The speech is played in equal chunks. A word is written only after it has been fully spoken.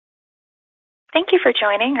Thank you for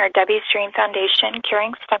joining our Debbie's Dream Foundation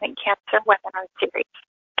Curing Stomach Cancer webinar series.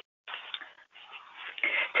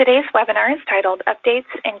 Today's webinar is titled Updates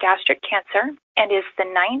in Gastric Cancer and is the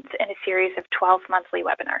 9th in a series of 12 monthly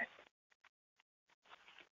webinars.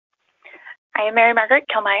 I am Mary Margaret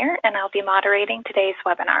Kilmeyer, and I'll be moderating today's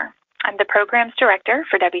webinar. I'm the Programs Director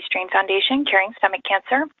for Debbie's Dream Foundation Curing Stomach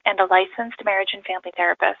Cancer and a licensed marriage and family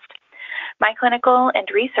therapist. My clinical and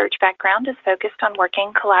research background is focused on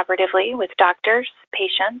working collaboratively with doctors,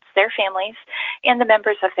 patients, their families, and the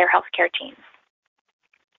members of their healthcare teams.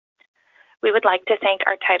 We would like to thank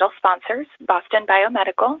our title sponsors, Boston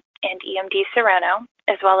Biomedical and EMD Serono,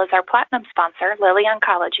 as well as our platinum sponsor, Lilly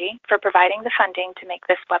Oncology, for providing the funding to make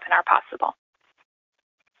this webinar possible.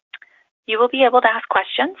 You will be able to ask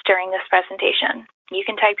questions during this presentation. You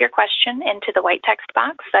can type your question into the white text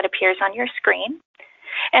box that appears on your screen,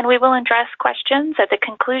 and we will address questions at the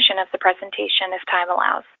conclusion of the presentation if time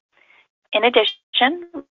allows. In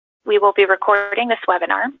addition, we will be recording this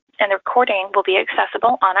webinar, and the recording will be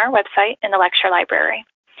accessible on our website in the lecture library.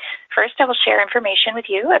 First, I will share information with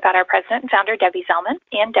you about our president and founder, Debbie Zellman,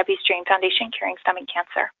 and Debbie's Dream Foundation Curing Stomach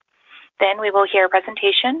Cancer. Then we will hear a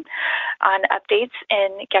presentation on updates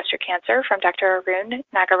in gastric cancer from Dr. Arun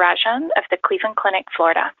Nagarajan of the Cleveland Clinic,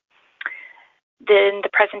 Florida. Then the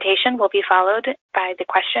presentation will be followed by the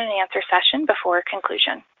question and answer session before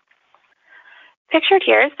conclusion. Pictured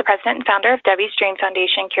here is the president and founder of Debbie's Dream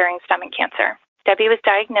Foundation Curing Stomach Cancer. Debbie was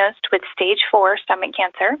diagnosed with stage 4 stomach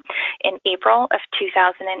cancer in April of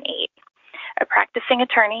 2008. A practicing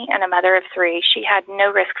attorney and a mother of 3, she had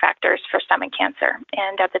no risk factors for stomach cancer,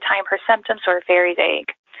 and at the time her symptoms were very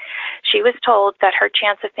vague. She was told that her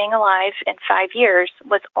chance of being alive in 5 years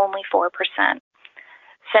was only 4%.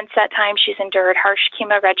 Since that time, she's endured harsh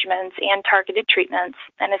chemo regimens and targeted treatments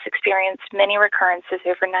and has experienced many recurrences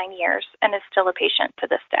over 9 years and is still a patient to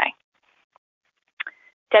this day.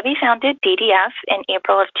 Debbie founded DDF in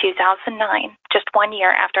April of 2009, just 1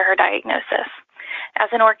 year after her diagnosis.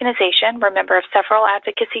 As an organization, we're a member of several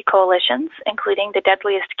advocacy coalitions, including the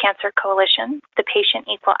Deadliest Cancer Coalition, the Patient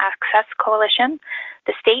Equal Access Coalition,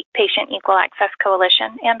 the State Patient Equal Access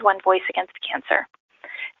Coalition, and One Voice Against Cancer.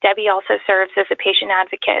 Debbie also serves as a patient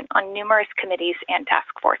advocate on numerous committees and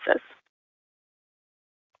task forces.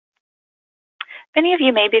 Many of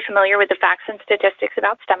you may be familiar with the facts and statistics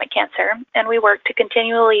about stomach cancer, and we work to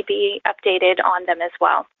continually be updated on them as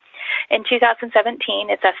well. In 2017,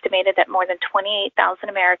 it's estimated that more than 28,000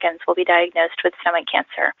 Americans will be diagnosed with stomach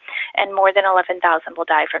cancer, and more than 11,000 will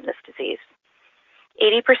die from this disease.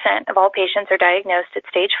 80% of all patients are diagnosed at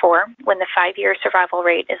stage 4 when the 5-year survival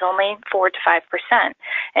rate is only 4 to 5%,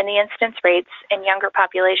 and the incidence rates in younger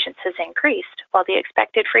populations has increased while the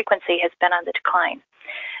expected frequency has been on the decline.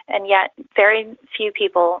 And yet, very few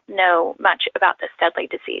people know much about this deadly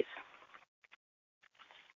disease.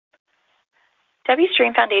 Debbie's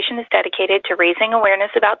Dream Foundation is dedicated to raising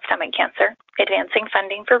awareness about stomach cancer, advancing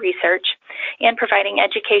funding for research, and providing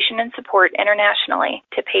education and support internationally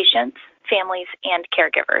to patients, families, and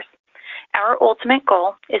caregivers. Our ultimate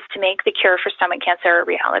goal is to make the cure for stomach cancer a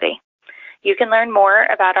reality. You can learn more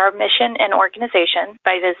about our mission and organization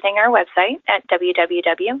by visiting our website at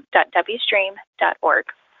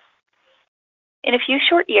www.debbiesdream.org. In a few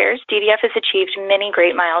short years, DDF has achieved many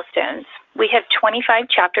great milestones. We have 25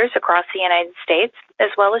 chapters across the United States, as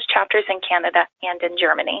well as chapters in Canada and in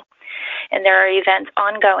Germany. And there are events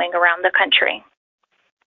ongoing around the country.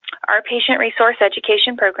 Our patient resource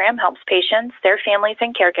education program helps patients, their families,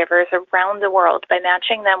 and caregivers around the world by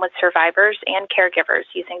matching them with survivors and caregivers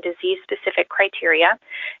using disease-specific criteria,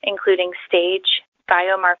 including stage,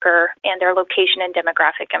 biomarker, and their location and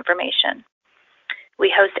demographic information. We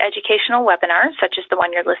host educational webinars, such as the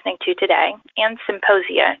one you're listening to today, and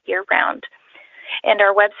symposia year-round. And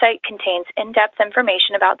our website contains in-depth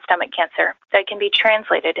information about stomach cancer that can be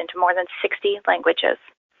translated into more than 60 languages.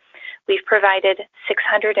 We've provided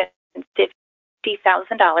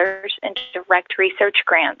 $650,000 in direct research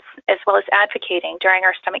grants, as well as advocating during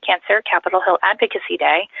our Stomach Cancer Capitol Hill Advocacy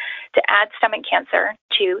Day to add stomach cancer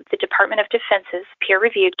to the Department of Defense's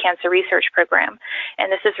peer-reviewed cancer research program,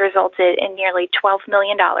 and this has resulted in nearly $12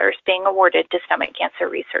 million being awarded to stomach cancer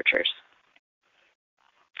researchers.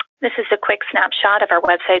 This is a quick snapshot of our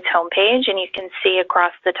website's homepage, and you can see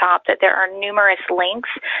across the top that there are numerous links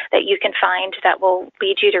that you can find that will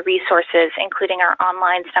lead you to resources, including our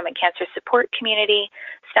online stomach cancer support community,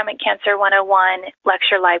 Stomach Cancer 101,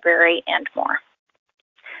 lecture library, and more.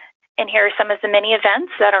 And here are some of the many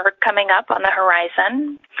events that are coming up on the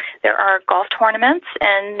horizon. There are golf tournaments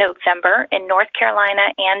in November in North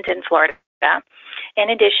Carolina and in Florida. In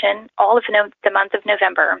addition, all of the month of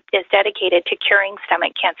November is dedicated to Curing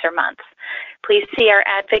Stomach Cancer Month. Please see our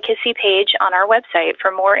advocacy page on our website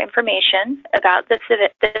for more information about this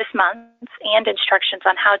month and instructions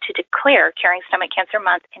on how to declare Curing Stomach Cancer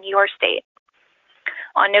Month in your state.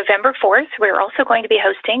 On November 4th, we're also going to be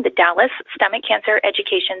hosting the Dallas Stomach Cancer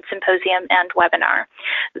Education Symposium and Webinar.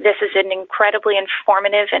 This is an incredibly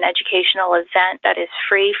informative and educational event that is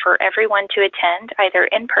free for everyone to attend, either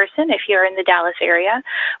in person if you're in the Dallas area,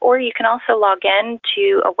 or you can also log in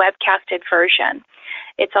to a webcasted version.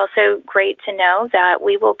 It's also great to know that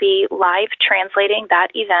we will be live translating that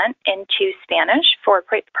event into Spanish for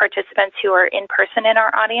participants who are in person in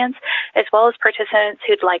our audience, as well as participants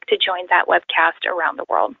who'd like to join that webcast around the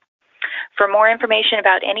world. For more information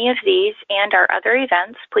about any of these and our other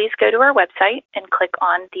events, please go to our website and click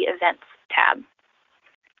on the Events tab.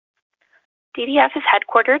 DDF is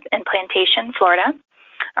headquartered in Plantation, Florida.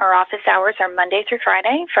 Our office hours are Monday through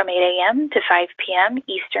Friday from 8 a.m. to 5 p.m.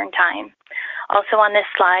 Eastern Time. Also on this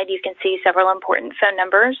slide, you can see several important phone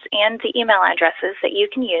numbers and the email addresses that you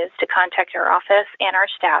can use to contact our office and our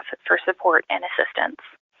staff for support and assistance.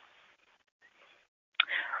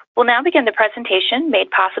 We'll now begin the presentation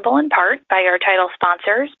made possible in part by our title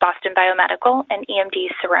sponsors, Boston Biomedical and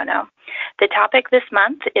EMD Serono. The topic this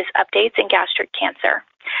month is Updates in Gastric Cancer,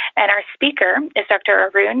 and our speaker is Dr.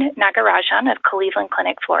 Arun Nagarajan of Cleveland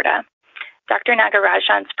Clinic, Florida. Dr.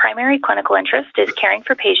 Nagarajan's primary clinical interest is caring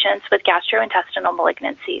for patients with gastrointestinal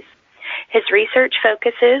malignancies. His research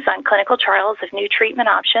focuses on clinical trials of new treatment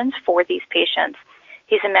options for these patients.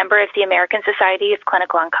 He's a member of the American Society of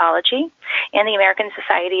Clinical Oncology and the American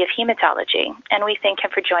Society of Hematology, and we thank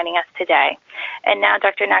him for joining us today. And now,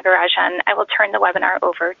 Dr. Nagarajan, I will turn the webinar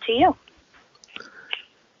over to you.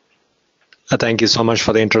 Thank you so much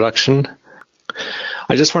for the introduction.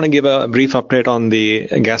 I just want to give a brief update on the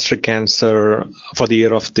gastric cancer for the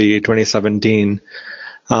year of the 2017.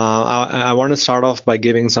 I want to start off by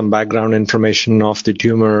giving some background information of the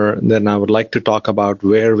tumor. Then I would like to talk about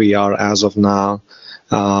where we are as of now.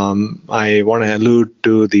 I want to allude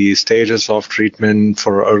to the stages of treatment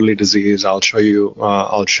for early disease. I'll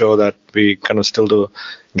show that we kind of still do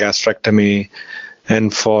gastrectomy.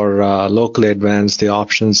 And for locally advanced, the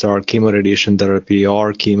options are chemoradiation therapy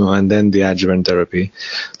or chemo, and then the adjuvant therapy.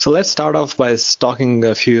 So let's start off by talking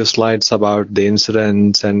a few slides about the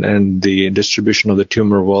incidence and the distribution of the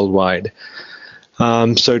tumor worldwide.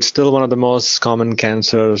 So it's still one of the most common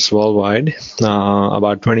cancers worldwide.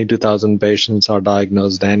 About 22,000 patients are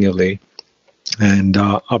diagnosed annually, and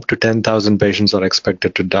up to 10,000 patients are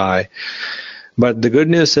expected to die. But the good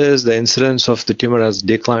news is the incidence of the tumor has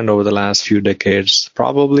declined over the last few decades,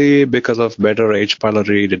 probably because of better H.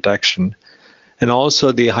 pylori detection. And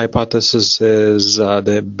also the hypothesis is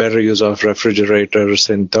the better use of refrigerators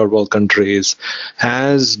in third world countries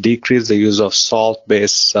has decreased the use of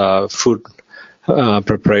salt-based food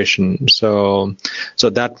preparation. So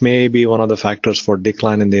that may be one of the factors for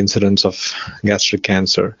decline in the incidence of gastric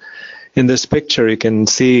cancer. In this picture, you can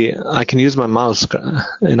see, I can use my mouse,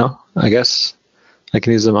 I guess. I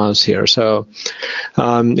can use the mouse here. So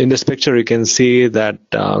in this picture, you can see that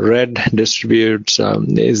red distributes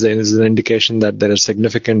is an indication that there is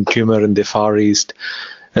significant tumor in the Far East,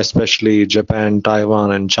 especially Japan,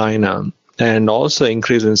 Taiwan, and China, and also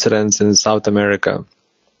increased incidence in South America.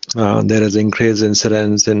 There is increased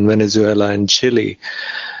incidence in Venezuela and Chile.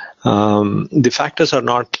 The factors are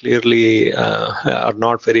not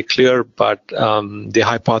very clear, but the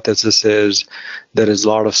hypothesis is there is a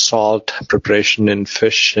lot of salt preparation in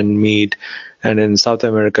fish and meat, and in South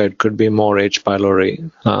America it could be more H.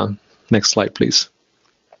 pylori. Next slide, please.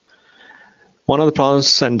 One of the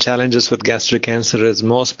problems and challenges with gastric cancer is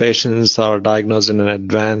most patients are diagnosed in an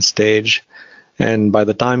advanced stage, and by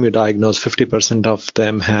the time you diagnose, 50% of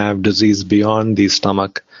them have disease beyond the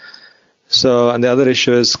stomach. So, and the other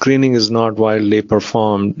issue is screening is not widely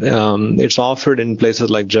performed. It's offered in places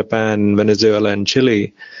like Japan, Venezuela, and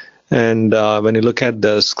Chile. And when you look at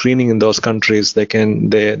the screening in those countries,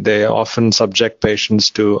 they often subject patients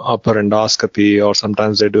to upper endoscopy, or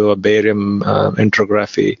sometimes they do a barium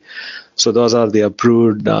angiography. So those are the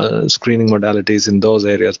approved screening modalities in those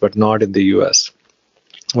areas, but not in the U.S.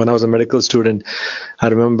 When I was a medical student, I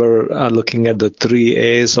remember looking at the 3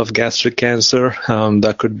 A's of gastric cancer.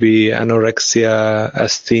 That could be anorexia,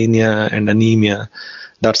 asthenia, and anemia.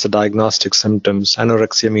 That's the diagnostic symptoms.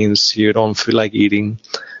 Anorexia means you don't feel like eating.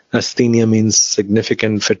 Asthenia means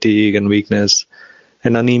significant fatigue and weakness.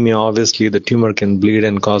 And anemia, obviously, the tumor can bleed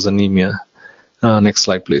and cause anemia. Next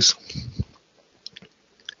slide, please.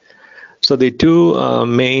 So the two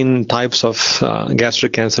main types of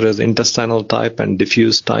gastric cancer is intestinal type and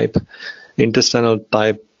diffuse type. intestinal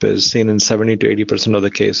type is seen in 70 to 80% of the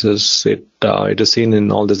cases. It is seen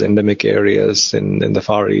in all these endemic areas in the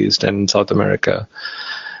Far East and South America.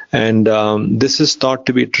 And this is thought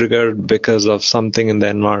to be triggered because of something in the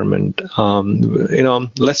environment.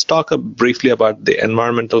 Let's talk briefly about the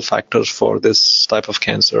environmental factors for this type of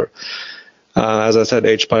cancer. As I said,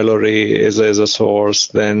 H. pylori is a source.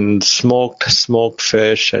 Then smoked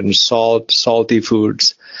fish and salty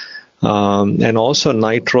foods. And also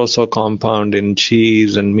nitroso compound in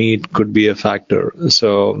cheese and meat could be a factor.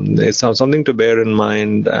 So it's something to bear in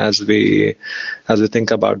mind as we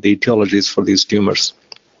think about the etiologies for these tumors.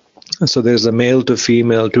 So there's a male to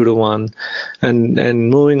female 2-to-1, and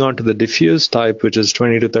moving on to the diffuse type, which is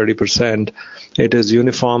 20 to 30%, it is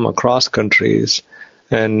uniform across countries.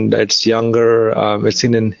 And it's younger, it's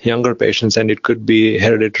seen in younger patients, and it could be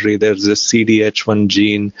hereditary. There's this CDH1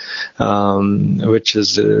 gene, which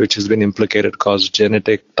has been implicated, cause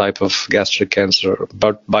genetic type of gastric cancer.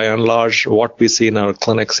 But by and large, what we see in our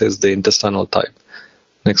clinics is the intestinal type.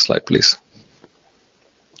 Next slide, please.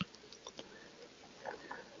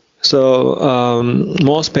 So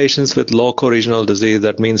most patients with loco-regional disease,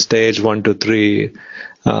 that means stage 1 to 3,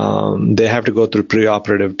 they have to go through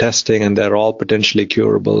preoperative testing, and they're all potentially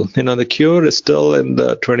curable. The cure is still in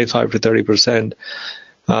the 25 to 30%,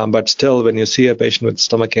 but still, when you see a patient with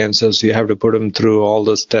stomach cancers, you have to put them through all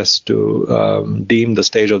those tests to deem the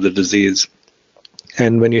stage of the disease.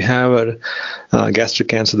 And when you have a gastric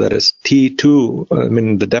cancer that is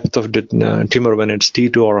T2, the depth of the tumor when it's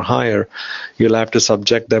T2 or higher, you'll have to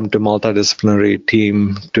subject them to multidisciplinary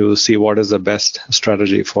team to see what is the best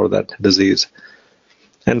strategy for that disease.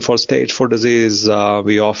 And for stage 4 disease,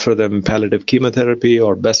 we offer them palliative chemotherapy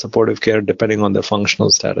or best supportive care depending on their functional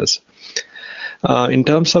status. In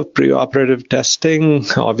terms of preoperative testing,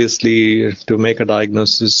 obviously, to make a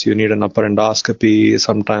diagnosis, you need an upper endoscopy,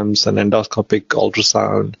 sometimes an endoscopic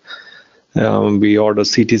ultrasound. We order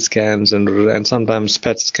CT scans and sometimes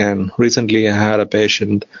PET scan. Recently, I had a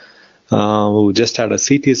patient who just had a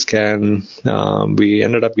CT scan. We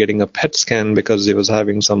ended up getting a PET scan because he was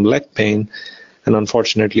having some leg pain. And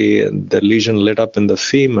unfortunately, the lesion lit up in the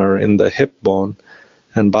femur, in the hip bone,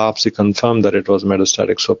 and biopsy confirmed that it was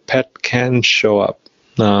metastatic. So PET can show up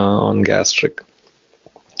on gastric.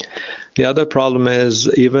 The other problem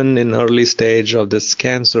is, even in early stage of this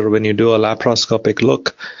cancer, when you do a laparoscopic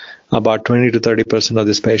look, about 20 to 30% of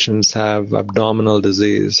these patients have abdominal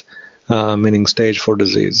disease, meaning stage 4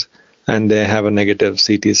 disease, and they have a negative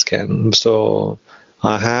CT scan. So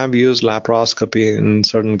I have used laparoscopy in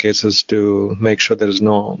certain cases to make sure there is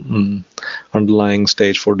no underlying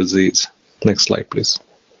stage 4 disease. Next slide, please.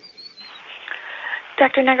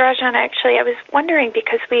 Dr. Nagarajan, actually, I was wondering,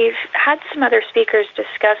 because we've had some other speakers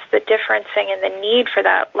discuss the differencing and the need for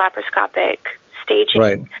that laparoscopic staging.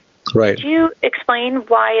 Right. Could you explain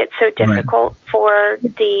why it's so difficult for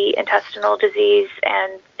the intestinal disease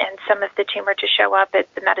and some of the tumor to show up at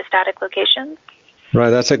the metastatic locations? Right,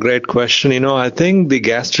 that's a great question. I think the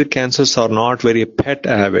gastric cancers are not very PET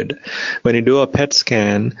avid. When you do a PET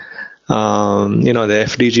scan, the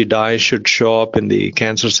FDG dye should show up in the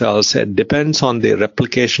cancer cells. It depends on the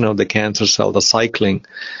replication of the cancer cell, the cycling,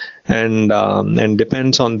 and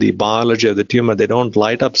depends on the biology of the tumor. They don't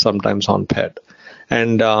light up sometimes on PET.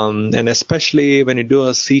 And especially when you do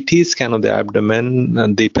a CT scan of the abdomen,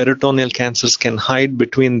 and the peritoneal cancers can hide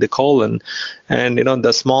between the colon, and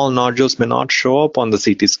the small nodules may not show up on the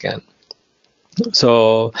CT scan.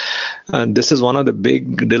 So this is one of the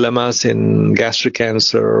big dilemmas in gastric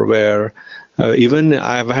cancer, where even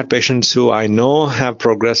I've had patients who I know have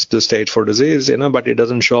progressed to stage 4 disease, but it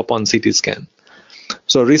doesn't show up on CT scan.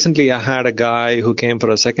 So recently I had a guy who came for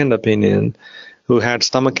a second opinion who had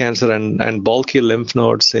stomach cancer and bulky lymph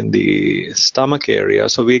nodes in the stomach area.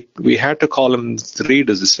 So we had to call him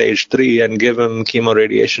stage 3 and give him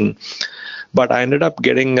chemoradiation. But I ended up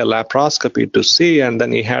getting a laparoscopy to see, and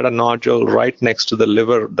then he had a nodule right next to the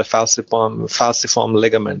liver, the falciform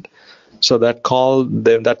ligament. So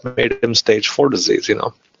that made him stage 4 disease,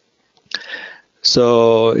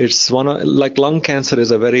 So it's like lung cancer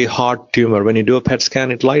is a very hot tumor. When you do a PET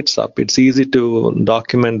scan, it lights up. It's easy to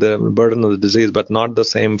document the burden of the disease, but not the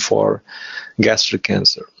same for gastric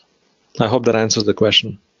cancer. I hope that answers the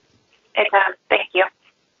question. It does. Thank you.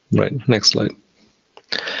 Right. Next slide.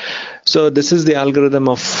 So this is the algorithm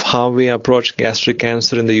of how we approach gastric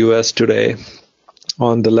cancer in the US today.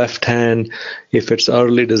 On the left hand, if it's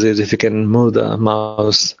early disease, if you can move the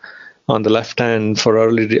mouse, on the left hand for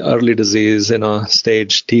early disease,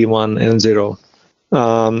 stage T1, N0,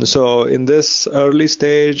 So in this early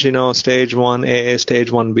stage, stage 1A, stage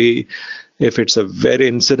 1B, if it's a very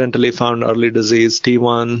incidentally found early disease,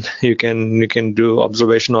 T1, you can do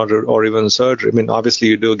observation or even surgery. I mean, obviously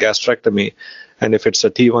you do a gastrectomy, and if it's a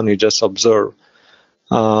T1, you just observe.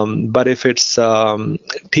 But if it's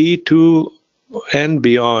T2 and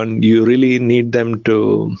beyond, you really need them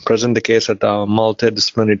to present the case at a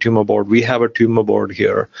multidisciplinary tumor board. We have a tumor board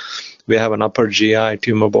here. We have an upper GI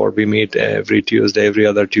tumor board. We meet every Tuesday, every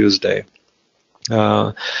other Tuesday.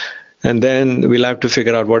 And then we'll have to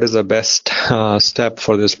figure out what is the best step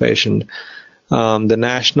for this patient. The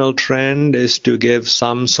national trend is to give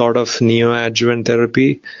some sort of neoadjuvant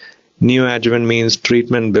therapy. Neoadjuvant means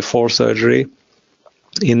treatment before surgery.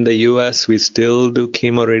 In the US, we still do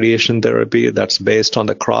chemoradiation therapy. That's based on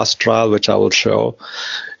the CROSS trial, which I will show.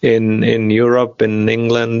 In Europe, in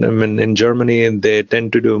England, in Germany, they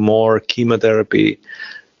tend to do more chemotherapy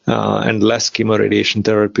and less chemoradiation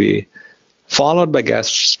therapy, followed by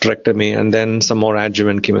gastrectomy and then some more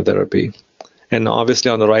adjuvant chemotherapy. And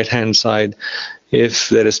obviously on the right-hand side, if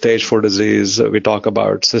there is stage 4 disease, we talk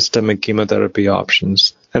about systemic chemotherapy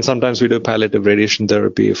options. And sometimes we do palliative radiation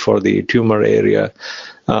therapy for the tumor area,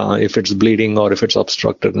 if it's bleeding or if it's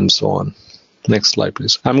obstructed and so on. Next slide,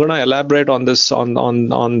 please. I'm going to elaborate on this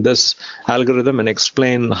on this algorithm and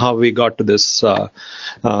explain how we got to this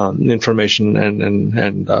information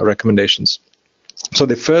and recommendations. So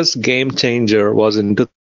the first game changer was in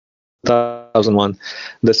 2001,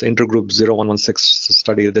 this intergroup 0116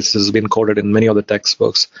 study. This has been quoted in many of the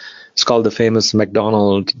textbooks. It's called the famous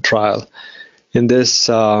McDonald trial. In this,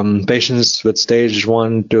 patients with stage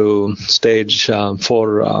 1 to stage 4,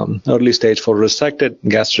 early stage 4 resected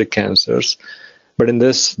gastric cancers. But in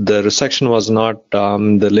this, the resection was not,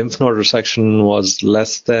 the lymph node resection was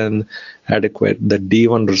less than adequate. The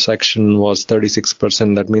D1 resection was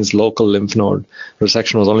 36%. That means local lymph node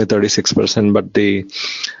resection was only 36%, but the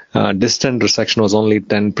distant resection was only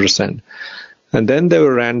 10%. And then they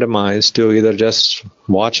were randomized to either just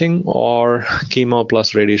watching or chemo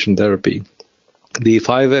plus radiation therapy. The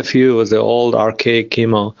 5FU was the old archaic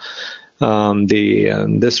chemo.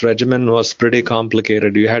 This regimen was pretty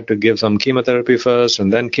complicated. You had to give some chemotherapy first,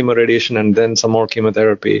 and then chemoradiation, and then some more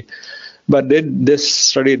chemotherapy. But this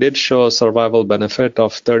study did show a survival benefit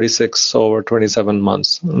of 36 over 27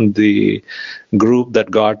 months. The group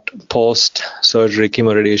that got post-surgery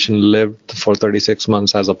chemoradiation lived for 36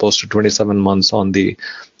 months as opposed to 27 months on the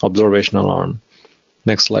observational arm.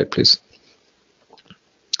 Next slide, please.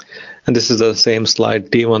 And this is the same slide,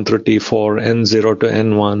 T1 through T4, N0 to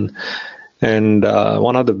N1. And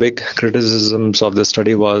one of the big criticisms of the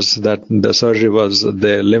study was that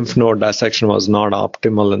the lymph node dissection was not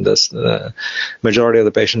optimal in this. Majority of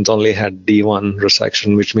the patients only had D1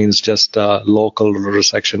 resection, which means just local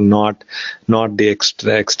resection, not the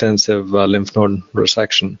extensive lymph node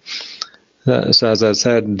resection. So as I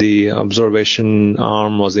said, the observation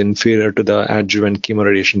arm was inferior to the adjuvant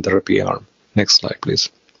chemoradiation therapy arm. Next slide, please.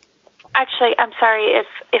 Actually, I'm sorry,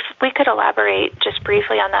 if we could elaborate just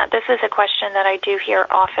briefly on that. This is a question that I do hear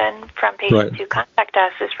often from patients who contact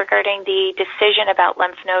us, is regarding the decision about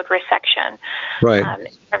lymph node resection. Right.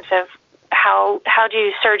 In terms of how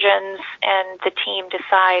do surgeons and the team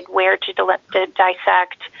decide where to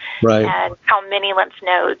dissect and how many lymph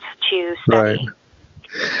nodes to study? Right.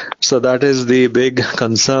 So that is the big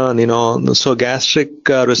concern, So gastric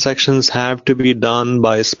resections have to be done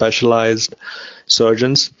by specialized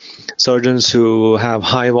surgeons who have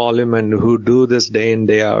high volume and who do this day in,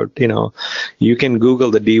 day out. You can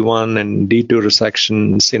Google the D1 and D2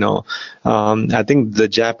 resections. I think the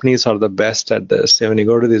Japanese are the best at this. When you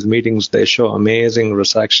go to these meetings, they show amazing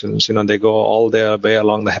resections. They go all the way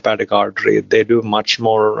along the hepatic artery. They do much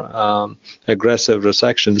more aggressive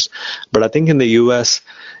resections. But I think in the US,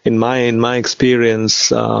 in my experience,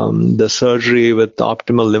 the surgery with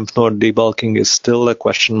optimal lymph node debulking is still a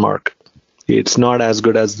question mark. It's not as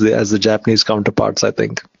good as the Japanese counterparts, I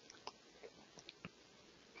think.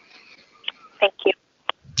 Thank you.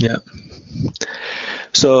 Yeah.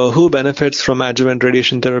 So who benefits from adjuvant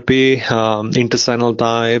radiation therapy? Intestinal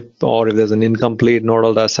type, or if there's an incomplete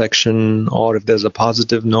nodal dissection, or if there's a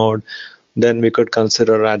positive node, then we could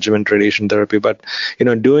consider adjuvant radiation therapy. But,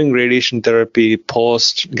 doing radiation therapy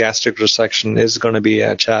post-gastric resection is going to be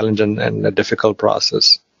a challenge and a difficult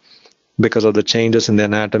process because of the changes in the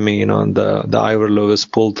anatomy. The Ivor-Lewis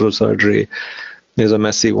pull-through surgery is a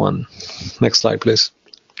messy one. Next slide, please.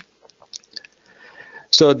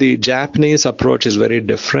 So the Japanese approach is very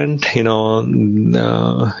different. Even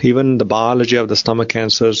the biology of the stomach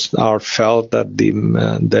cancers are felt that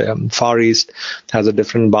the Far East has a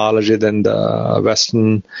different biology than the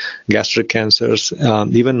Western gastric cancers.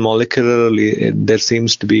 Even molecularly, there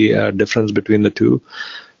seems to be a difference between the two.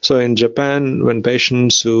 So in Japan, when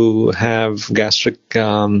patients who have gastric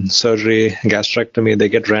surgery, gastrectomy, they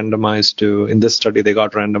get randomized to, in this study, they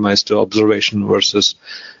got randomized to observation versus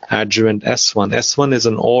adjuvant S1. S1 is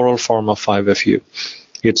an oral form of 5-FU.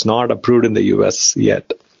 It's not approved in the US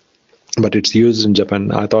yet, but it's used in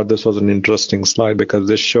Japan. I thought this was an interesting slide because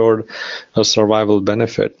this showed a survival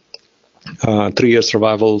benefit. 3-year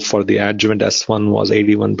survival for the adjuvant S1 was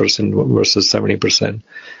 81% versus 70%.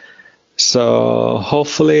 So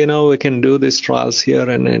hopefully, we can do these trials here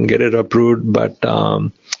and get it approved, but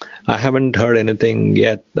I haven't heard anything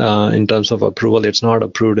yet in terms of approval. It's not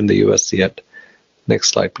approved in the US yet. Next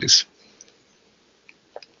slide, please.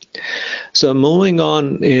 So moving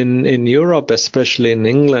on, in Europe, especially in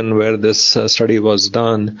England, where this study was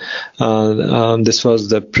done, this was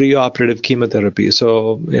the preoperative chemotherapy.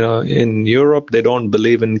 So, in Europe, they don't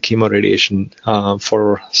believe in chemoradiation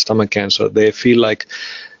for stomach cancer. They feel like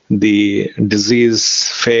the disease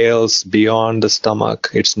fails beyond the stomach.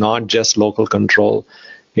 It's not just local control.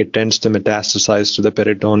 It tends to metastasize to the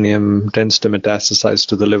peritoneum, tends to metastasize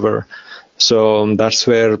to the liver. So that's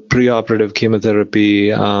where preoperative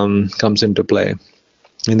chemotherapy comes into play.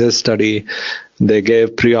 In this study, they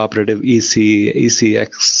gave preoperative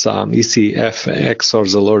ECFX or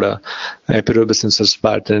Xeloda, epirubicin,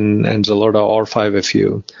 cisplatin, and Xeloda or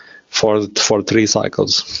 5-FU for 3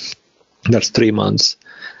 cycles. That's 3 months.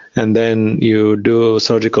 And then you do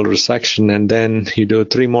surgical resection, and then you do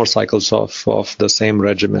 3 more cycles of the same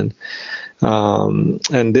regimen.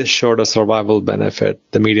 And this showed a survival benefit.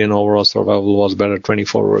 The median overall survival was better,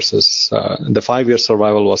 24 versus, the 5-year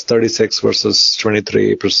survival was 36 versus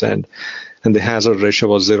 23%, and the hazard ratio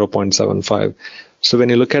was 0.75. So when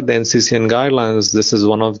you look at the NCCN guidelines, this is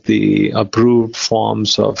one of the approved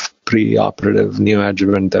forms of preoperative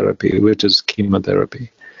neoadjuvant therapy, which is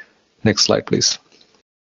chemotherapy. Next slide, please.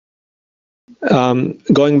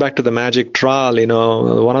 Going back to the MAGIC trial,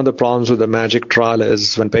 one of the problems with the MAGIC trial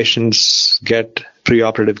is when patients get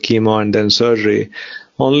preoperative chemo and then surgery,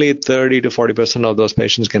 only 30 to 40% of those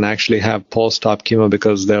patients can actually have post-op chemo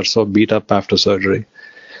because they're so beat up after surgery.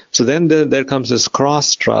 So then there comes this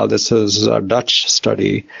CROSS trial. This is a Dutch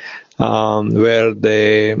study where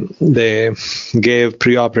they gave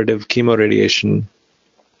preoperative chemoradiation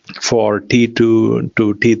for T2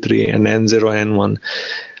 to T3 and N0, N1.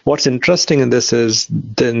 What's interesting in this is,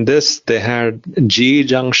 they had GE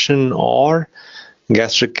junction or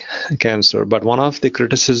gastric cancer, but one of the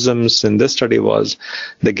criticisms in this study was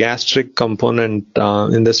the gastric component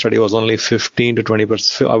in this study was only 15 to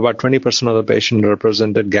 20%, about 20% of the patient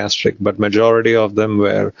represented gastric, but majority of them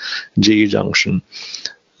were GE junction.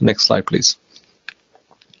 Next slide, please.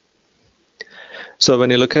 So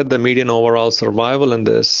when you look at the median overall survival in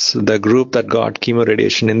this, the group that got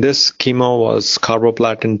chemoradiation, in this chemo was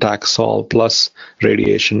carboplatin, Taxol plus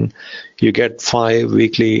radiation. You get 5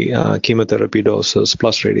 weekly chemotherapy doses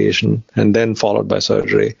plus radiation, and then followed by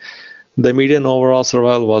surgery. The median overall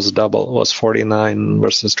survival was double, was 49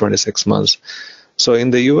 versus 26 months. So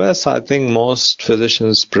in the US, I think most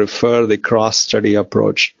physicians prefer the cross study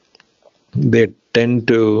approach. They tend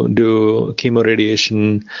to do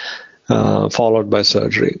chemoradiation followed by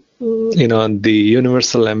surgery. The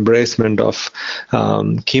universal embracement of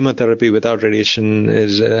chemotherapy without radiation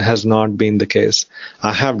has not been the case.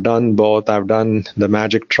 I have done both. I've done the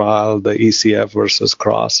MAGIC trial, the ECF versus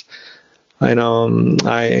CROSS.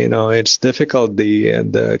 It's difficult.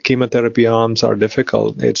 The chemotherapy arms are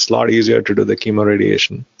difficult. It's a lot easier to do the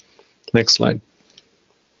chemoradiation. Next slide.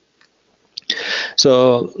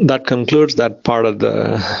 So that concludes that part of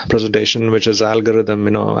the presentation, which is algorithm.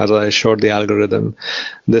 As I showed the algorithm,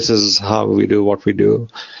 this is how we do what we do.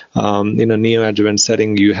 In a neoadjuvant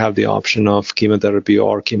setting, you have the option of chemotherapy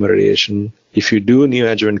or chemoradiation. If you do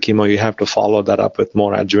neoadjuvant chemo, you have to follow that up with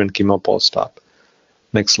more adjuvant chemo post-op.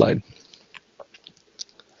 Next slide.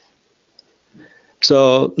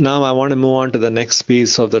 So now I want to move on to the next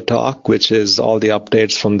piece of the talk, which is all the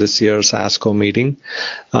updates from this year's ASCO meeting.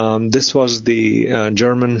 This was the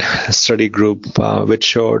German study group, which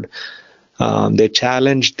showed they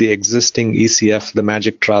challenged the existing ECF, the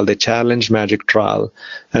MAGIC trial. They challenged MAGIC trial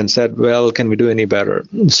and said, well, can we do any better?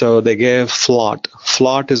 So they gave FLOT.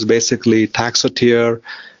 FLOT is basically Taxotere,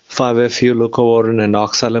 5-FU, leucovorin, and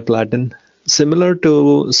oxaliplatin. Similar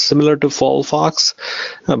to FOLFOX,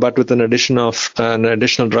 but with an additional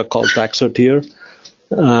drug called Taxotere.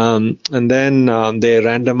 And then they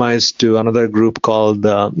randomized to another group called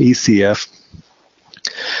ECF.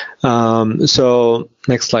 So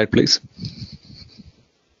next slide, please.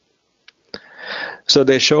 So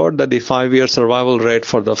they showed that the 5-year survival rate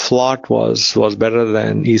for the FLOT was better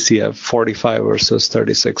than ECF, 45 versus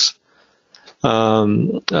 36.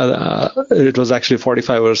 It was actually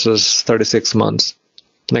 45 versus 36 months.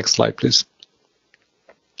 Next slide, please.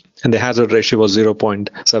 And the hazard ratio was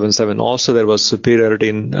 0.77. Also, there was superiority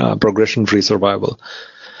in progression-free survival.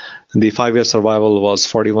 The 5-year survival was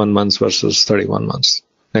 41 months versus 31 months.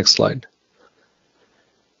 Next slide.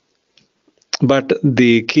 But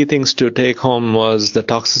the key things to take home was the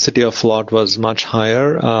toxicity of FLOT was much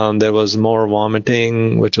higher. There was more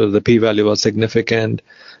vomiting, which was the p-value was significant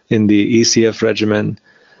in the ECF regimen,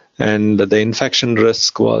 and the infection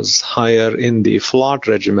risk was higher in the FLOT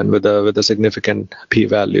regimen with a significant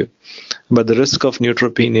p-value. But the risk of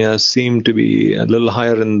neutropenia seemed to be a little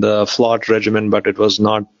higher in the FLOT regimen, but it was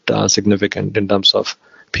not significant in terms of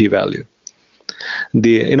p-value.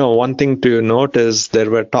 One thing to note is there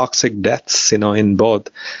were toxic deaths, in both.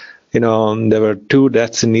 There were 2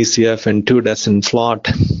 deaths in ECF and 2 deaths in FLOT.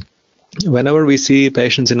 Whenever we see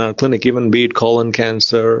patients in our clinic, even be it colon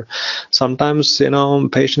cancer, sometimes,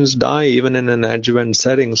 patients die even in an adjuvant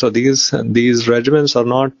setting. So these regimens are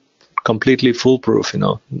not completely foolproof,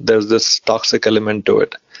 There's this toxic element to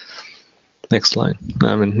it. Next slide.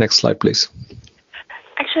 Next slide, please.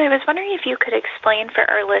 Actually, I was wondering if you could explain for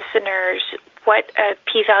our listeners what a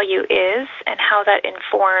p-value is and how that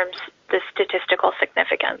informs the statistical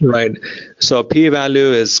significance. Right. So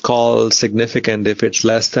p-value is called significant if it's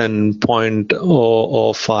less than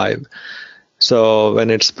 0.005. So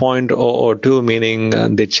when it's 0.002, meaning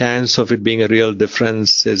the chance of it being a real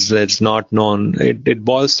difference it's not known. It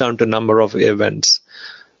boils down to number of events.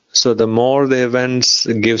 So the more the events,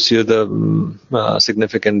 it gives you the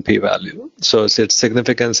significant p-value. So its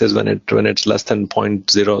significance is when it's less than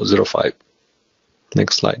 0.005.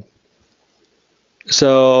 Next slide.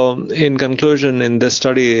 So in conclusion, in this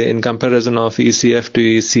study, in comparison of ECF to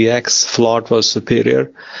ECX, FLOT was superior,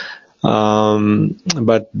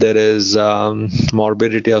 but there is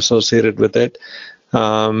morbidity associated with it.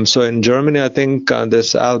 So in Germany, I think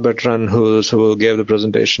this Albert-Run, who gave the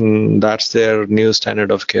presentation, that's their new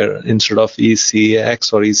standard of care. Instead of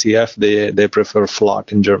ECX or ECF, they prefer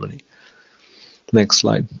FLOT in Germany. Next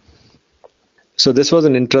slide. So this was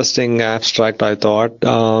an interesting abstract, I thought.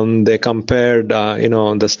 They compared,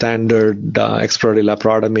 the standard exploratory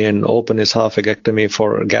laparotomy and open esophagectomy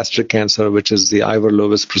for gastric cancer, which is the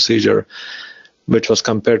Ivor-Lewis procedure, which was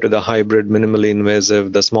compared to the hybrid, minimally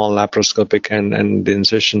invasive, the small laparoscopic and the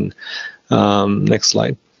incision. Next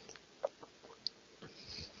slide.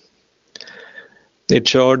 It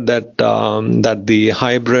showed that the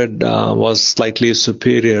hybrid was slightly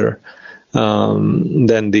superior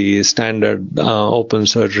than the standard open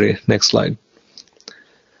surgery. Next slide.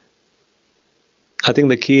 I think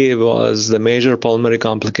the key was the major pulmonary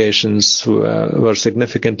complications were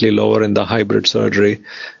significantly lower in the hybrid surgery,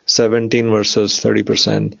 17 versus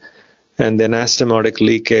 30%. And the anastomotic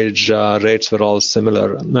leakage rates were all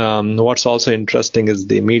similar. What's also interesting is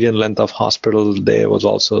the median length of hospital day was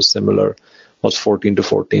also similar, was 14 to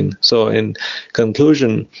 14. So in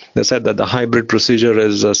conclusion, they said that the hybrid procedure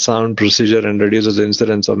is a sound procedure and reduces the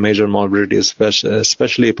incidence of major morbidity,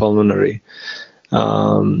 especially pulmonary.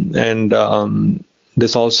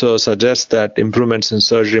 This also suggests that improvements in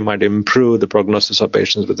surgery might improve the prognosis of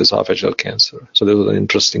patients with esophageal cancer. So this was an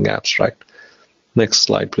interesting abstract. Next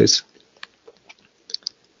slide, please.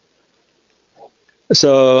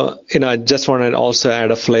 So, I just want to also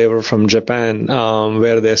add a flavor from Japan,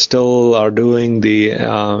 where they still are doing the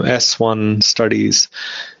S1 studies.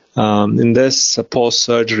 In this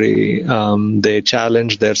post-surgery, they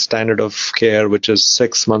challenged their standard of care, which is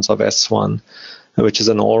 6 months of S1, which is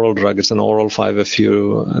an oral drug. It's an oral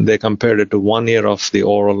 5-FU. And they compared it to 1 year of the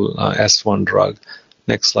oral S1 drug.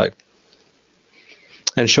 Next slide.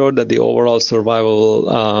 And showed that the overall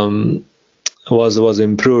survival was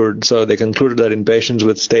improved. So they concluded that in patients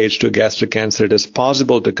with stage 2 gastric cancer, it is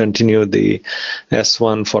possible to continue the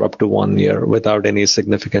S1 for up to 1 year without any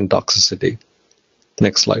significant toxicity.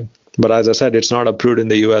 Next slide. But as I said, it's not approved in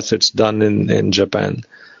the US, it's done in Japan.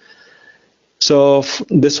 So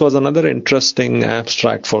this was another interesting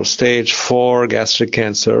abstract for stage 4 gastric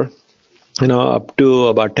cancer. Up to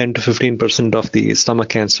about 10 to 15% of the stomach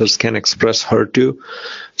cancers can express HER2.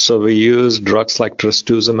 So we use drugs like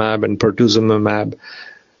trastuzumab and pertuzumab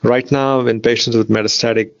Right now, in patients with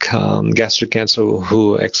metastatic gastric cancer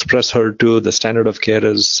who express HER2, the standard of care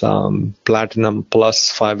is platinum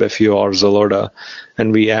plus 5-FU or Xeloda,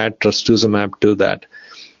 and we add trastuzumab to that.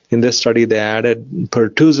 In this study, they added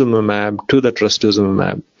pertuzumab to the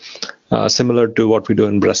trastuzumab, similar to what we do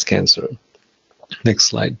in breast cancer. Next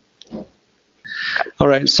slide. All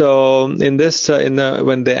right, so in this,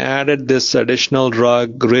 when they added this additional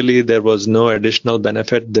drug, really there was no additional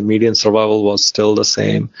benefit. The median survival was still the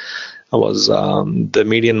same. The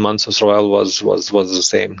median months of survival was the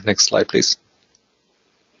same. Next slide, please.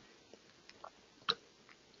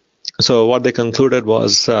 So what they concluded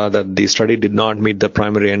was that the study did not meet the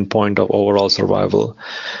primary endpoint of overall survival.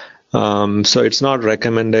 So it's not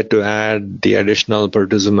recommended to add the additional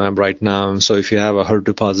pertuzumab right now. So if you have a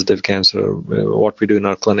HER2 positive cancer, what we do in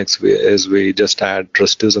our clinics is we just add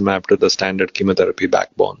trastuzumab to the standard chemotherapy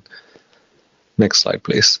backbone. Next slide,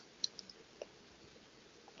 please.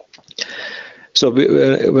 So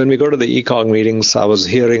when we go to the ECOG meetings, I was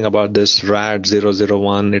hearing about this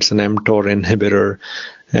RAD001. It's an mTOR inhibitor,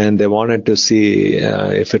 and they wanted to see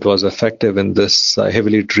if it was effective in this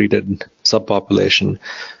heavily treated subpopulation.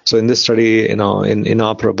 So in this study, in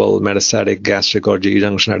inoperable metastatic gastric or GE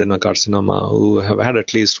junction adenocarcinoma who have had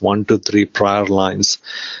at least 1 to 3 prior lines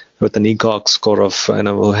with an ECOG score of,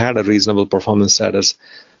 who had a reasonable performance status,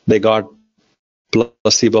 they got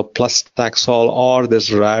placebo plus Taxol or this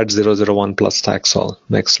RAD001 plus Taxol.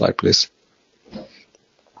 Next slide, please.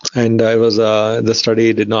 And it was the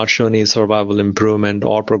study did not show any survival improvement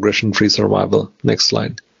or progression-free survival. Next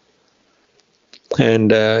slide.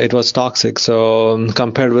 And it was toxic. So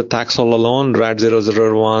compared with Taxol alone,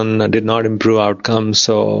 RAD001 did not improve outcomes.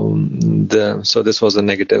 So this was a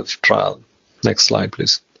negative trial. Next slide,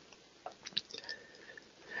 please.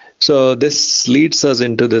 So this leads us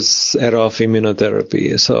into this era of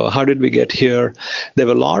immunotherapy. So how did we get here? There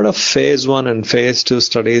were a lot of phase 1 and phase 2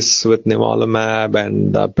 studies with nivolumab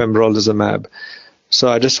and pembrolizumab. So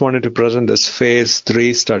I just wanted to present this phase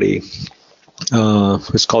 3 study.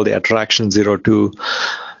 It's called the Attraction-02.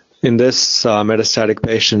 In this, metastatic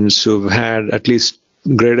patients who've had at least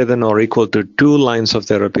greater than or equal to 2 lines of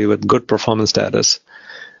therapy with good performance status.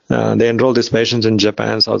 They enrolled these patients in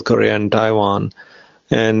Japan, South Korea, and Taiwan.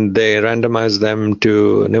 And they randomized them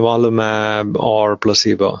to nivolumab or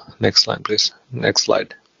placebo. Next slide, please. Next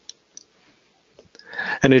slide.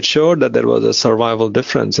 And it showed that there was a survival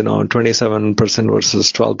difference, 27%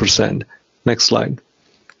 versus 12%. Next slide.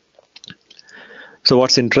 So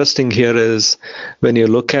what's interesting here is when you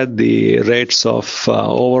look at the rates of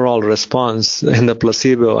overall response in the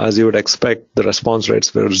placebo, as you would expect, the response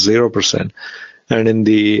rates were 0%. And in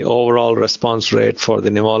the overall response rate for the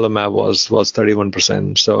nivolumab was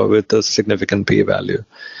 31%, so with a significant p-value.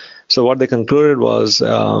 So what they concluded was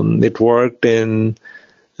it worked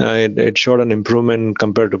it showed an improvement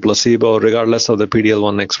compared to placebo regardless of the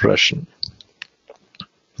PD-L1 expression.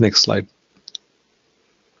 Next slide.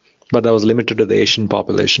 But that was limited to the Asian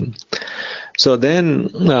population. So then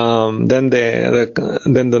the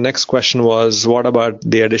next question was, what about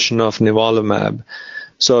the addition of nivolumab?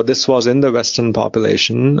 So this was in the Western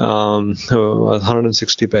population,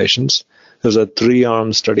 160 patients. It was a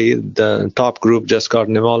 3-arm study. The top group just got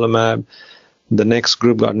nivolumab. The next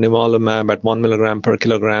group got nivolumab at 1 milligram per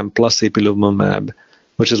kilogram plus ipilimumab,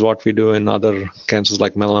 which is what we do in other cancers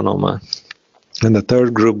like melanoma. And the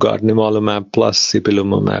third group got nivolumab plus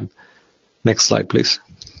ipilimumab. Next slide, please.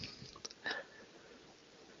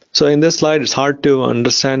 So in this slide, it's hard to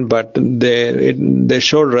understand, but they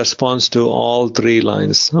showed response to all 3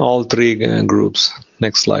 lines, all 3 groups.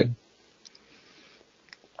 Next slide.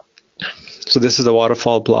 So this is the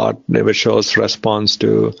waterfall plot which shows response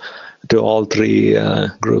to all 3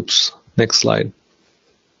 groups. Next slide.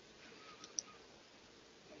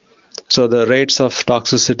 So the rates of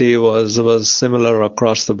toxicity was similar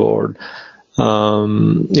across the board.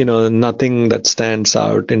 Nothing that stands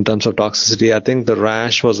out in terms of toxicity. I think the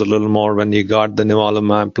rash was a little more when you got the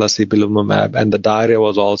nivolumab plus ipilimumab, and the diarrhea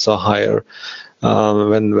was also higher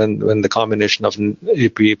when the combination of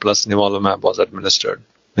ipi plus nivolumab was administered.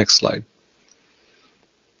 Next slide.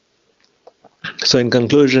 So in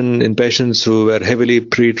conclusion, in patients who were heavily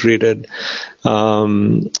pre-treated,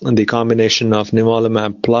 the combination of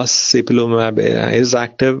nivolumab plus ipilimumab is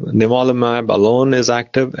active. Nivolumab alone is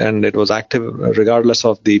active, and it was active regardless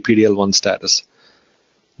of the PD-L1 status.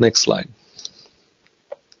 Next slide.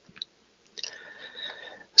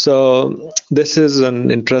 So this is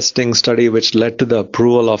an interesting study which led to the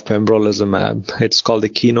approval of pembrolizumab. It's called the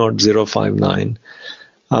Keynote 059.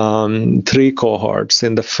 three cohorts.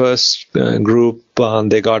 In the first group,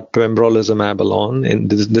 they got pembrolizumab alone. And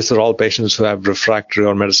these are all patients who have refractory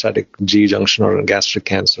or metastatic G junction or gastric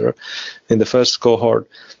cancer. In the first cohort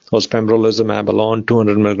was pembrolizumab alone,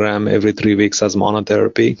 200 milligram every 3 weeks as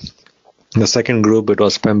monotherapy. In the second group, it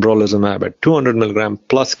was pembrolizumab at 200 milligram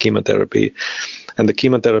plus chemotherapy, and the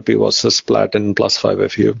chemotherapy was cisplatin plus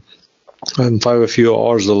 5-FU, and 5-FU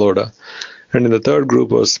or Xeloda. And in the third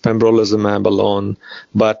group was pembrolizumab alone,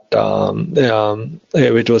 but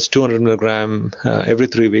it was 200 milligram every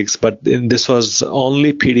 3 weeks, but this was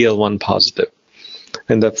only PD-L1 positive.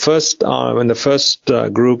 In the first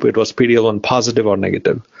group, it was PD-L1 positive or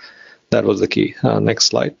negative. That was the key. Next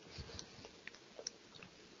slide.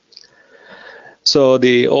 So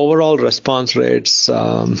the overall response rates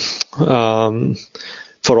for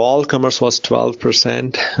all comers was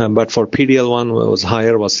 12%, but for PD-L1 it was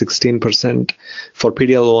higher, was 16%. For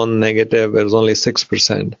PD-L1 negative, it was only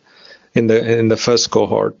 6% in the first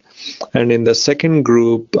cohort. And in the second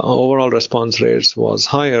group, overall response rates was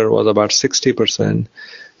higher, was about 60%.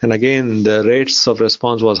 And again, the rates of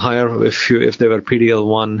response was higher if they were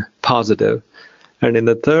PD-L1 positive. And in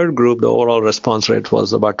the third group, the overall response rate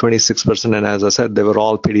was about 26%. And as I said, they were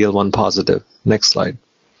all PD-L1 positive. Next slide.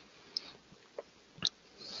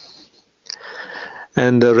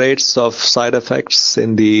 And the rates of side effects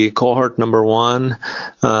in the cohort number 1,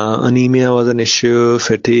 anemia was an issue,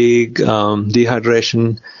 fatigue,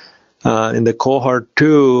 dehydration. In the cohort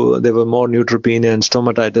 2, there were more neutropenia and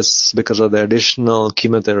stomatitis because of the additional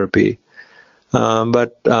chemotherapy.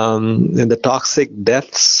 But in the toxic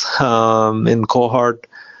deaths in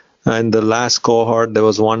the last cohort, there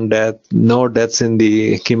was 1 death, no deaths in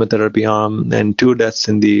the chemotherapy arm, and 2 deaths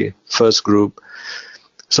in the first group.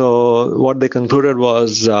 So what they concluded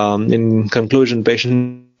was, in conclusion,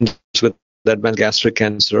 patients with advanced gastric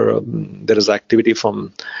cancer, there is activity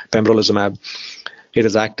from pembrolizumab. It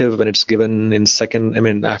is active when it's given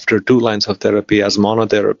after 2 lines of therapy as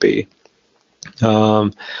monotherapy.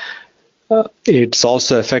 It's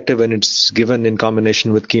also effective when it's given in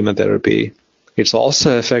combination with chemotherapy. It's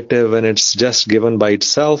also effective when it's just given by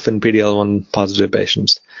itself in PD-L1 positive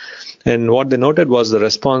patients. And what they noted was the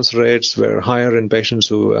response rates were higher in patients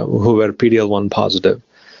who were PD-L1 positive.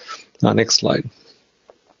 Next slide.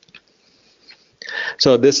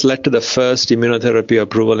 So this led to the first immunotherapy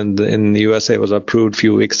approval in the USA. Was approved a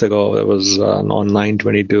few weeks ago. It was on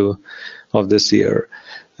 9/22 of this year.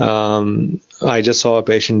 I just saw a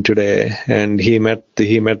patient today, and he met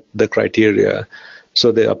the criteria.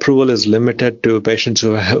 So the approval is limited to patients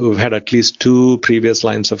who've had at least 2 previous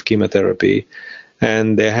lines of chemotherapy,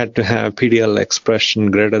 and they had to have PDL expression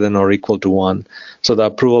greater than or equal to 1. So the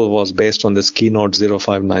approval was based on this Keynote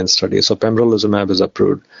 059 study. So pembrolizumab is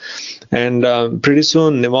approved. And pretty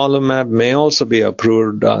soon, nivolumab may also be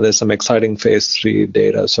approved. There's some exciting phase 3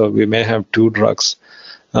 data. So we may have 2 drugs,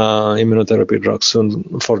 immunotherapy drugs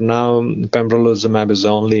soon. For now, pembrolizumab is the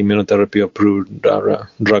only immunotherapy approved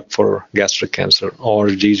drug for gastric cancer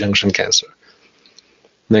or G junction cancer.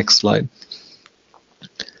 Next slide.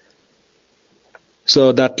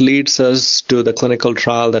 So that leads us to the clinical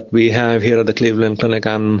trial that we have here at the Cleveland Clinic.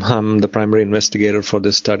 I'm the primary investigator for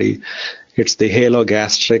this study. It's the HALO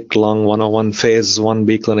Gastric Lung 101 Phase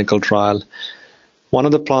 1B clinical trial. One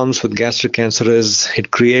of the problems with gastric cancer is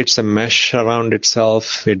it creates a mesh around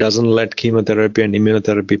itself. It doesn't let chemotherapy and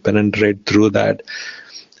immunotherapy penetrate through that.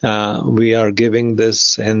 We are giving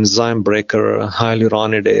this enzyme breaker,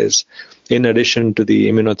 hyaluronidase, in addition to the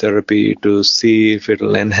immunotherapy to see if it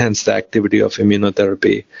will enhance the activity of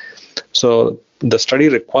immunotherapy. So the study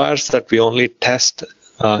requires that we only test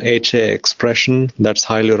HA expression, that's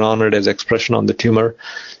hyaluronidase expression on the tumor.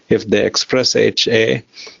 If they express HA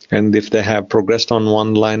and if they have progressed on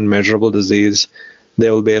 1-line measurable disease,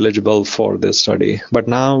 they will be eligible for this study. But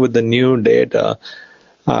now with the new data,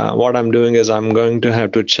 what I'm doing is I'm going to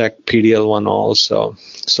have to check PD-L1 also.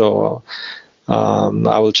 So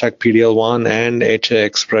I will check PD-L1 and HA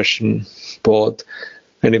expression both.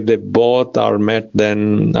 And if they both are met,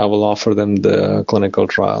 then I will offer them the clinical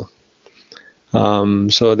trial.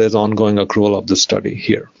 So there's ongoing accrual of the study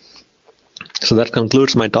here. So that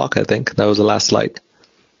concludes my talk, I think. That was the last slide.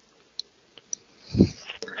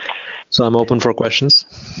 So I'm open for questions.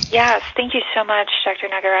 Yes, thank you so much, Dr.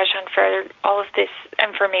 Nagarajan, for all of this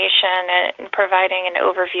information and providing an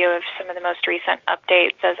overview of some of the most recent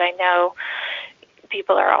updates, as I know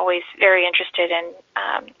people are always very interested in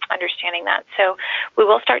understanding that. So we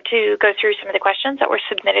will start to go through some of the questions that were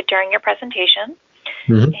submitted during your presentation.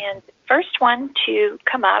 Mm-hmm. And first one to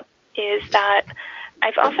come up is that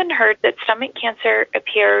I've often heard that stomach cancer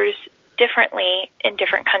appears differently in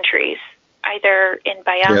different countries. either in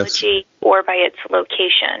biology or by its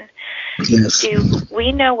location. Yes. Do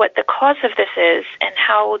we know what the cause of this is and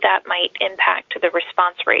how that might impact the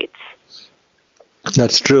response rates?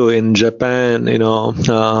 That's true. In Japan,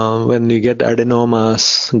 when you get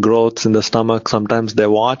adenomas, growths in the stomach, sometimes they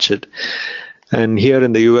watch it. And here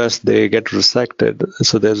in the US, they get resected.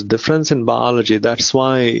 So there's difference in biology. That's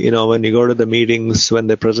why, when you go to the meetings, when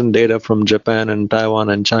they present data from Japan and Taiwan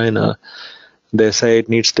and China, they say it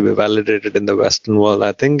needs to be validated in the Western world.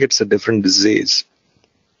 I think it's a different disease.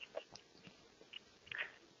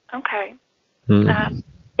 Okay. Yeah,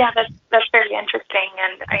 that's very interesting.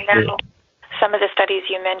 And I know some of the studies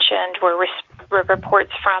you mentioned were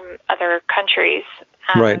reports from other countries.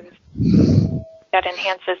 Right. That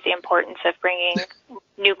enhances the importance of bringing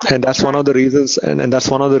new clinical and that's one of the reasons and that's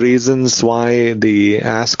one of the reasons why the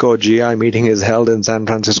ASCO GI meeting is held in San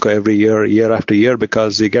Francisco every year after year,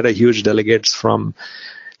 because you get a huge delegation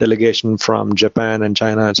from Japan and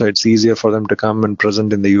China, so it's easier for them to come and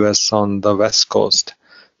present in the US on the West Coast.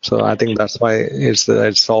 So I think that's why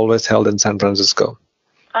it's always held in San Francisco.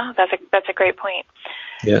 Oh, that's a great point.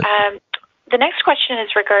 Yeah. The next question is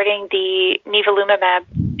regarding the nivolumab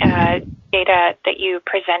data that you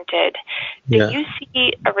presented. Do you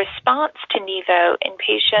see a response to nivo in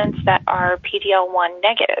patients that are PD-L1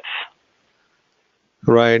 negative?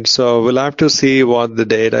 Right. So we'll have to see what the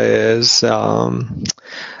data is.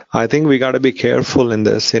 I think we got to be careful in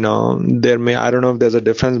this. I don't know if there's a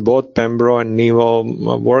difference. Both Pembro and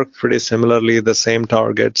Nivo work pretty similarly, the same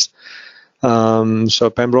targets. So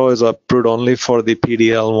Pembro is approved only for the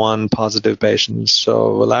PD-L1 positive patients.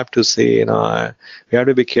 So we'll have to see. We have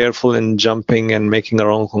to be careful in jumping and making our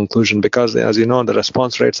own conclusion, because, as you know, the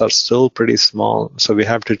response rates are still pretty small. So we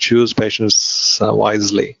have to choose patients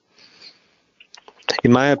wisely.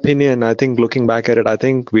 In my opinion, I think looking back at it, I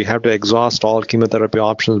think we have to exhaust all chemotherapy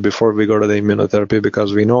options before we go to the immunotherapy,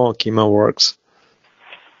 because we know chemo works.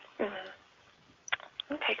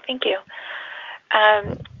 Mm-hmm. Okay, thank you.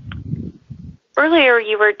 Earlier,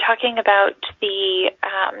 you were talking about the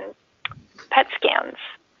PET scans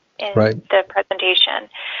in the presentation.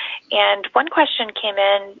 And one question came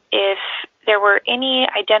in if there were any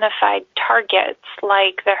identified targets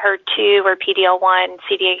like the HER2 or PD-L1,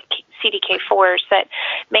 CDK4s that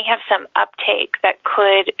may have some uptake that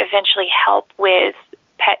could eventually help with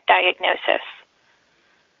PET diagnosis.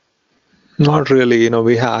 Not really.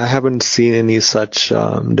 I haven't seen any such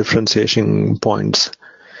differentiation points.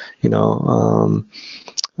 In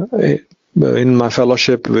my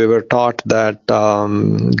fellowship, we were taught that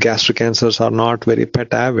gastric cancers are not very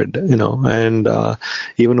PET avid, and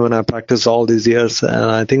even when I practiced all these years,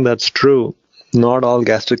 and I think that's true, not all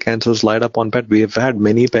gastric cancers light up on PET. We have had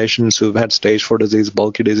many patients who've had stage 4 disease,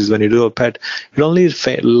 bulky disease. When you do a PET, it only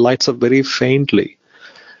lights up very faintly.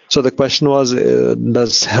 So the question was,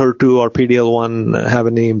 does HER2 or PD-L1 have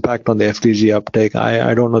any impact on the FDG uptake?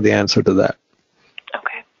 I don't know the answer to that.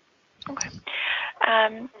 Okay.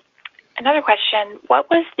 Another question, what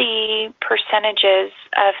was the percentages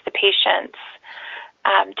of the patients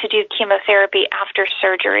to do chemotherapy after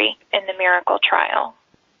surgery in the MIRACLE trial?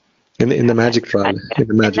 In the MAGIC trial? The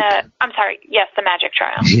MAGIC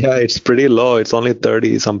trial. Yeah, it's pretty low. It's only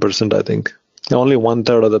 30-some%, I think. Only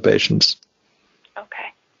 1/3 of the patients.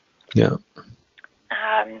 Okay. Yeah.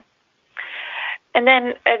 And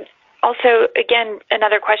then also, again,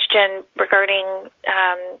 another question regarding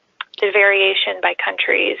the variation by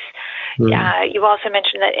countries. You also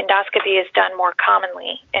mentioned that endoscopy is done more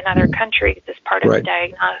commonly in other countries as part of the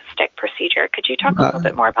diagnostic procedure. Could you talk a little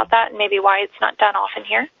bit more about that and maybe why it's not done often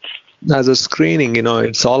here? As a screening,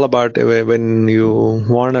 it's all about when you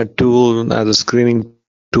want a tool as a screening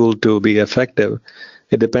tool to be effective,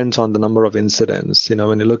 it depends on the number of incidents.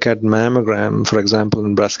 When you look at mammogram, for example,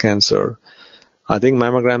 in breast cancer, I think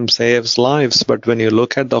mammogram saves lives, but when you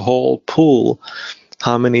look at the whole pool,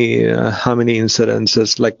 how many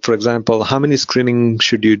incidences, like, for example, how many screening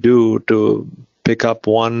should you do to pick up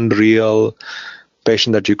one real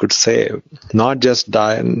patient that you could save? Not just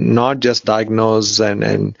diagnose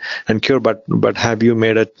and cure, but have you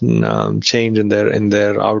made a change in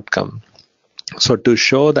their outcome? So to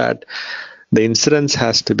show that the incidence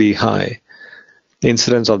has to be high,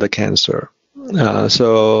 incidence of the cancer.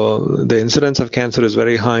 So the incidence of cancer is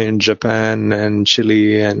very high in Japan and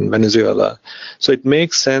Chile and Venezuela. So it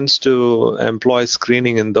makes sense to employ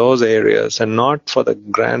screening in those areas and not for the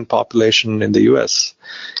grand population in the US.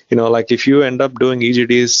 Like if you end up doing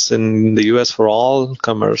EGDs in the US for all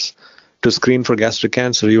comers to screen for gastric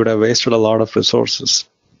cancer, you would have wasted a lot of resources.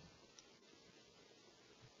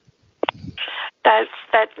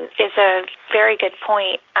 That is a very good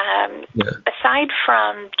point. Yeah. Aside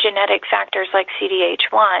from genetic factors like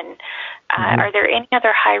CDH1, are there any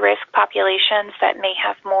other high-risk populations that may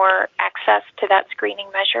have more access to that screening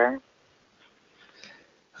measure?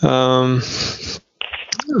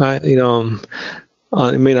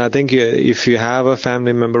 I think if you have a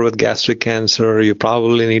family member with gastric cancer, you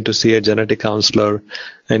probably need to see a genetic counselor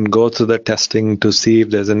and go through the testing to see if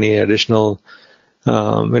there's any additional,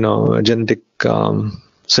 genetic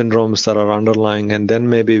syndromes that are underlying, and then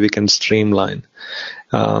maybe we can streamline.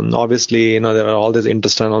 Obviously, there are all these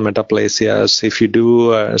intestinal metaplasias. If you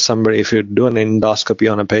do if you do an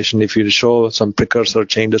endoscopy on a patient, if you show some precursor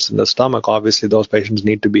changes in the stomach, obviously those patients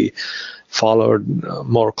need to be followed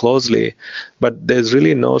more closely. But there's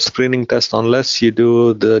really no screening test unless you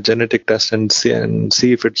do the genetic test and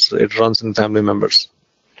see if it runs in family members.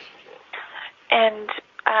 And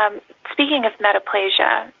speaking of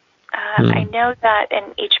metaplasia, I know that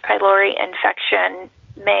an H. pylori infection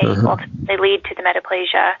may ultimately lead to the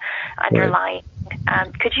metaplasia underlying.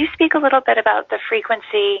 Right. Could you speak a little bit about the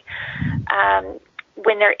frequency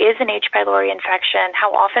when there is an H. pylori infection?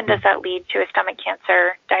 How often does that lead to a stomach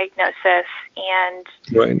cancer diagnosis and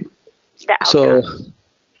the outcome?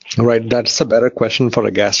 Right, that's a better question for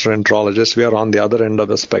a gastroenterologist. We are on the other end of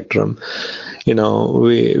the spectrum.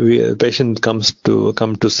 A patient come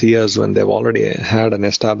to see us when they've already had an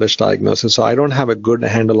established diagnosis. So I don't have a good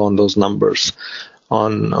handle on those numbers,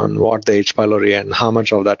 on what the H. pylori and how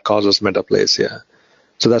much of that causes metaplasia.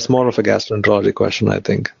 So that's more of a gastroenterology question, I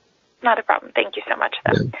think. Not a problem. Thank you so much,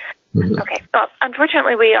 though. Yeah. Okay. Well,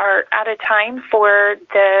 unfortunately, we are out of time for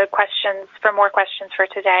more questions for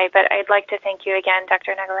today, but I'd like to thank you again,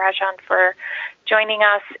 Dr. Nagarajan, for joining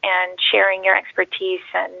us and sharing your expertise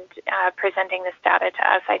and presenting this data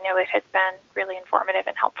to us. I know it has been really informative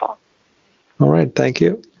and helpful. All right. Thank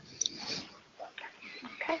you.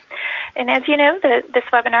 Okay. And as you know, this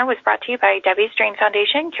webinar was brought to you by Debbie's Dream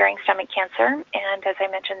Foundation, Curing Stomach Cancer. And as I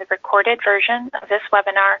mentioned, the recorded version of this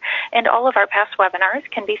webinar and all of our past webinars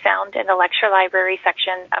can be found in the lecture library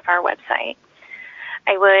section of our website.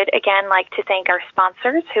 I would again like to thank our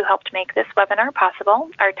sponsors who helped make this webinar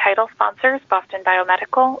possible, our title sponsors, Boston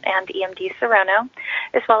Biomedical and EMD Serono,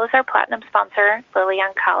 as well as our platinum sponsor, Lilly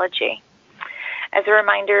Oncology. As a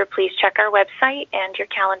reminder, please check our website and your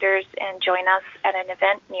calendars and join us at an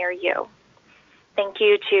event near you. Thank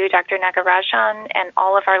you to Dr. Nagarajan and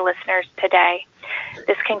all of our listeners today.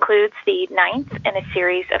 This concludes the 9th in a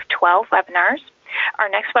series of 12 webinars. Our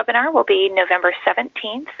next webinar will be November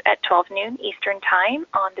 17th at 12 noon Eastern Time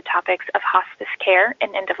on the topics of hospice care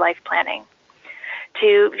and end-of-life planning.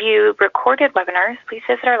 To view recorded webinars, please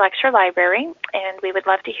visit our lecture library, and we would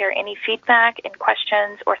love to hear any feedback and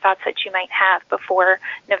questions or thoughts that you might have before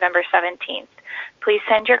November 17th. Please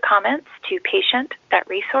send your comments to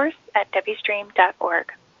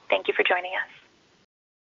patient.resource@debbiesdream.org. Thank you for joining us.